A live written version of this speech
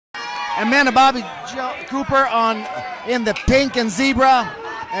Amanda Bobby Cooper in the pink and zebra,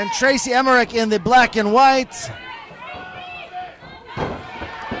 and Tracy Emerick in the black and white.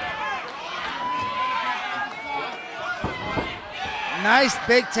 Nice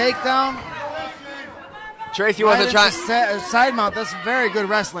big takedown. Tracy wasn't trying. Side mount. That's very good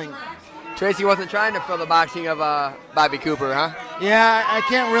wrestling. Tracy wasn't trying to fill the boxing of Bobby Cooper, huh? Yeah, I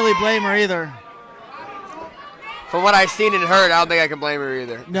can't really blame her either. From what I've seen and heard, I don't think I can blame her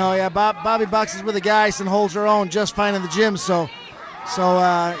either. No, yeah, Bobby boxes with the guys and holds her own just fine in the gym. So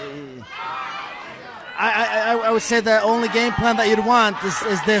I would say the only game plan that you'd want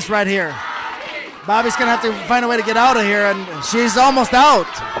is this right here. Bobby's going to have to find a way to get out of here, and she's almost out.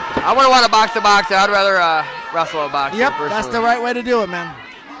 I wouldn't want to box the boxer. I'd rather wrestle a boxer. Yep, personally. That's the right way to do it, man.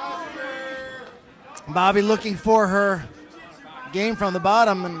 Bobby looking for her game from the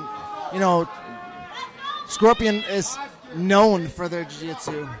bottom, and, you know, Scorpion is known for their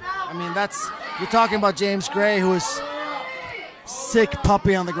jiu-jitsu. I mean, you're talking about James Gray, who is sick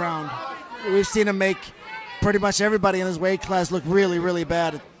puppy on the ground. We've seen him make pretty much everybody in his weight class look really, really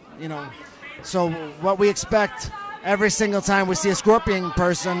bad, you know. So what we expect every single time we see a Scorpion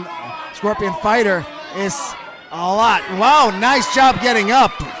fighter is a lot. Wow, nice job getting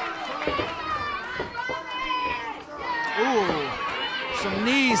up. Ooh, some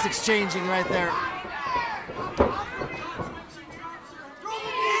knees exchanging right there.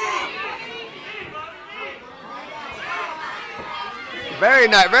 Very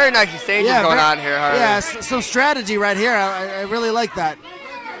nice exchanges going on here, Harvey. Yeah, some strategy right here. I really like that.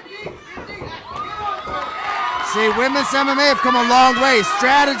 See, women's MMA have come a long way.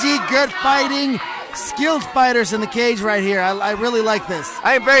 Strategy, good fighting, skilled fighters in the cage right here. I really like this.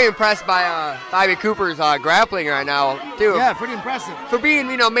 I am very impressed by Bobby Cooper's grappling right now, too. Yeah, pretty impressive. For being,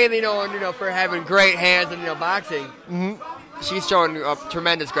 mainly known, for having great hands and, boxing. Mm-hmm. She's showing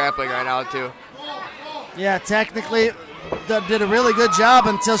tremendous grappling right now, too. Yeah, technically did a really good job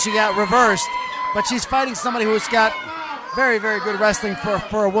until she got reversed. But she's fighting somebody who's got very, very good wrestling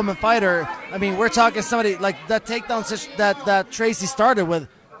for a woman fighter. I mean, we're talking somebody like that takedown that Tracy started with.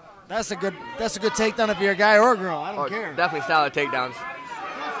 That's a good takedown if you're a guy or a girl. I don't care. Definitely solid takedowns.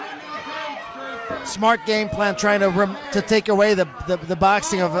 Smart game plan, trying to take away the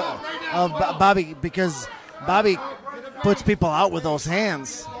boxing of Bobby, because Bobby puts people out with those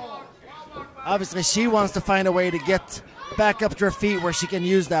hands. Obviously, she wants to find a way to get back up to her feet where she can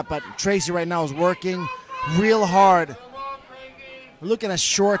use that. But Tracy right now is working real hard. We're looking at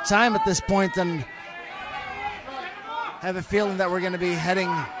short time at this point, and have a feeling that we're going to be heading.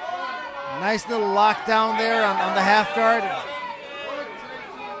 Nice little lockdown there on the half guard.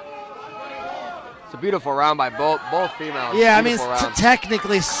 It's a beautiful round by both females. Yeah, I mean,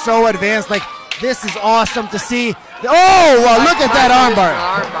 technically so advanced. Like, this is awesome to see. Oh, well, look at that armbar.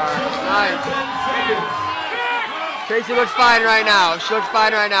 Nice. Tracy looks fine right now. She looks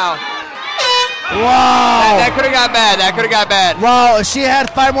fine right now. Wow. That could have got bad. Wow, if she had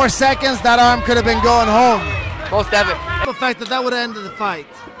 5 more seconds, that arm could have been going home. Most definitely. The fact that would have ended the fight.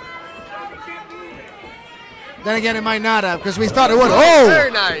 Then again, it might not have, because we thought it would. Oh!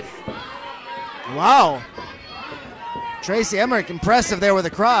 Very nice. Wow. Tracy Emerick, impressive there with a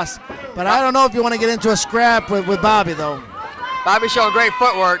cross. But I don't know if you want to get into a scrap with Bobby, though. Bobby showing great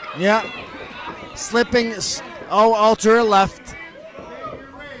footwork. Yeah. Slipping all to her left.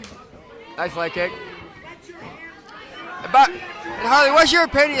 Nice leg kick. And Harley, what's your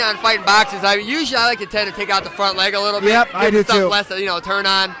opinion on fighting boxers? I mean, usually I like to tend to take out the front leg a little bit. Yep, I do too. Less, turn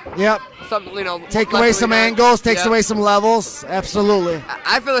on. Yep. Take away some angles, takes away some levels. Absolutely.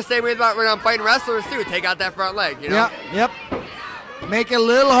 I feel the same way about when I'm fighting wrestlers too. Take out that front leg. Yep. Make it a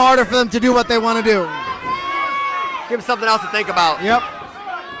little harder for them to do what they want to do. Give them something else to think about. Yep.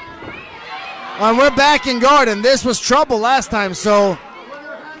 And we're back in guard, and this was trouble last time, so.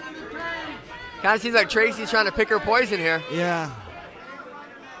 Kind of seems like Tracy's trying to pick her poison here. Yeah.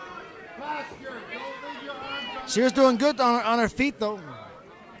 She was doing good on her feet, though.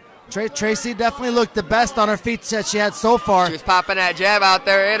 Tracy definitely looked the best on her feet that she had so far. She was popping that jab out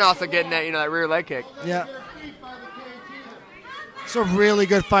there and also getting that, that rear leg kick. Yeah. It's a really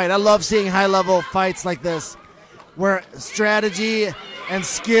good fight. I love seeing high-level fights like this, where strategy and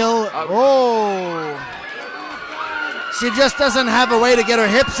skill. She just doesn't have a way to get her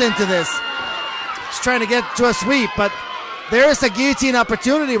hips into this. She's trying to get to a sweep, but there is a guillotine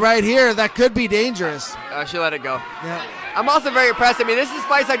opportunity right here that could be dangerous. She let it go. Yeah. I'm also very impressed. I mean, this is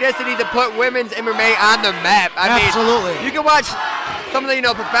fights like this that need to put women's MMA on the map. Absolutely. I mean, you can watch some of the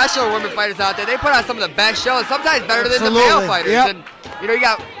professional women fighters out there. They put on some of the best shows, sometimes better than the male fighters. Yep. And you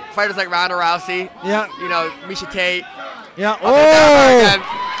got fighters like Ronda Rousey. Yeah. Misha Tate. Yeah.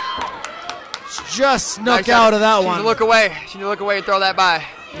 just snuck out of that one. She needs to look away. She needs to look away and throw that by.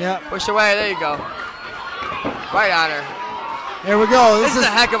 Yeah. Push away. There you go. Right on her. Here we go. This is a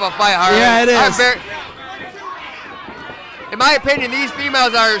heck of a fight, Harley. Yeah, it is. In my opinion, these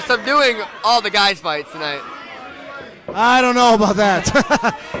females are subduing all the guys' fights tonight. I don't know about that.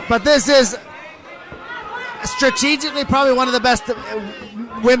 But this is strategically probably one of the best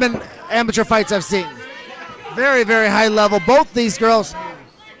women amateur fights I've seen. Very, very high level. Both these girls,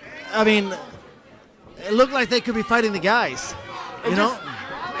 I mean, it looked like they could be fighting the guys.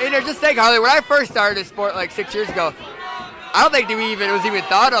 Just think, Harley, when I first started this sport like 6 years ago, I don't think it was even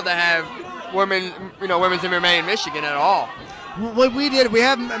thought of to have women's MMA in Michigan at all. What we did, we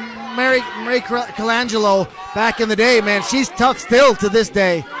have Mary Colangelo back in the day, man. She's tough still to this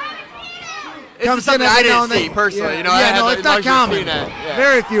day. It's something I didn't see personally. It's not common.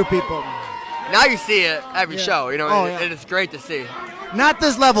 Very few people. Now you see it every show, and it's great to see. Not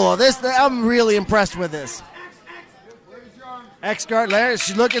this level. I'm really impressed with this. X-guard, Larry,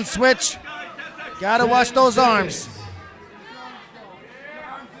 she's looking switch. Gotta watch those arms.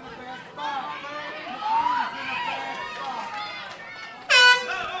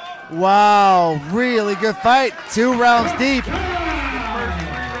 Wow, really good fight. 2 rounds deep.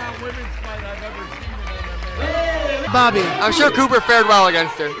 Bobby. I'm sure Cooper fared well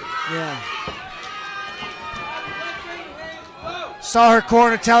against her. Yeah. Saw her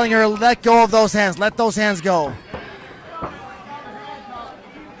corner telling her, let go of those hands. Let those hands go.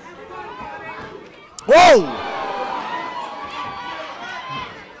 Whoa!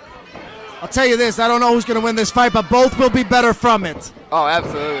 I'll tell you this, I don't know who's going to win this fight, but both will be better from it. Oh,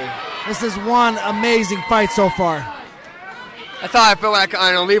 absolutely. This is one amazing fight so far. That's how I feel when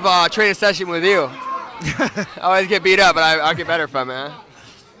I leave a training session with you. I always get beat up, but I'll get better from it.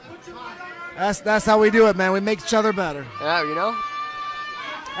 Huh? That's how we do it, man. We make each other better. Yeah,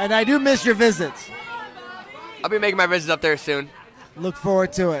 And I do miss your visits. I'll be making my visits up there soon. Look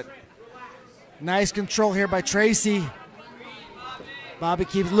forward to it. Nice control here by Tracy. Bobby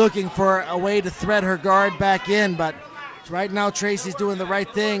keeps looking for a way to thread her guard back in, but right now Tracy's doing the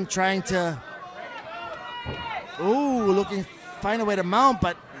right thing, trying to find a way to mount,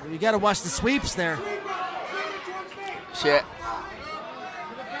 but you got to watch the sweeps there. Shit.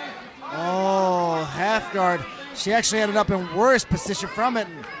 Oh, half guard. She actually ended up in worse position from it.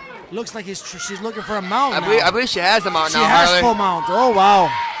 And looks like she's looking for a mount. I believe she has a mount now. She has Harley. full mount. Oh wow.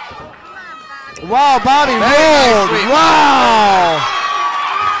 Wow, Bobby rolled. Nice, wow.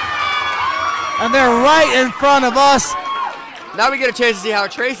 And they're right in front of us. Now we get a chance to see how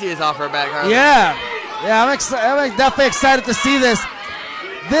Tracy is off her back, Harley. Yeah, I'm definitely excited to see this.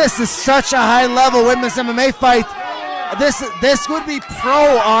 This is such a high-level women's MMA fight. This would be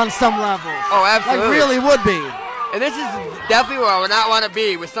pro on some levels. Oh, absolutely. Like, really would be. And this is definitely where I would not want to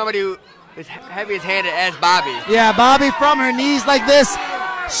be, with somebody who is heavy as handed as Bobby. Yeah, Bobby, from her knees like this,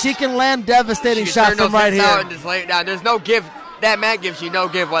 she can land devastating shots from right here. Out and just lay it down. There's no give. That mat gives you no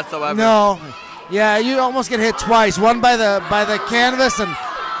give whatsoever. No. Yeah, you almost get hit twice. One by the canvas and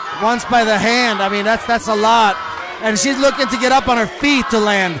once by the hand. I mean, that's a lot. And she's looking to get up on her feet to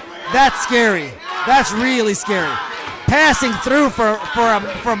land. That's scary. That's really scary. Passing through for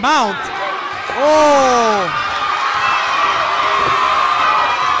mount. Oh.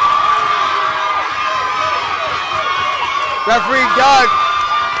 Referee Doug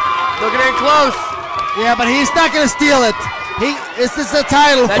looking in close. Yeah, but he's not going to steal it. This is a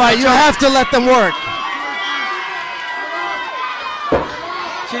title fight. You have to let them work.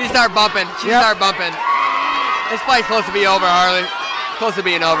 She needs to start bumping. This fight's close to be over, Harley. Close to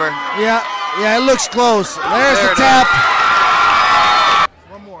being over. Yeah, it looks close. There's the tap.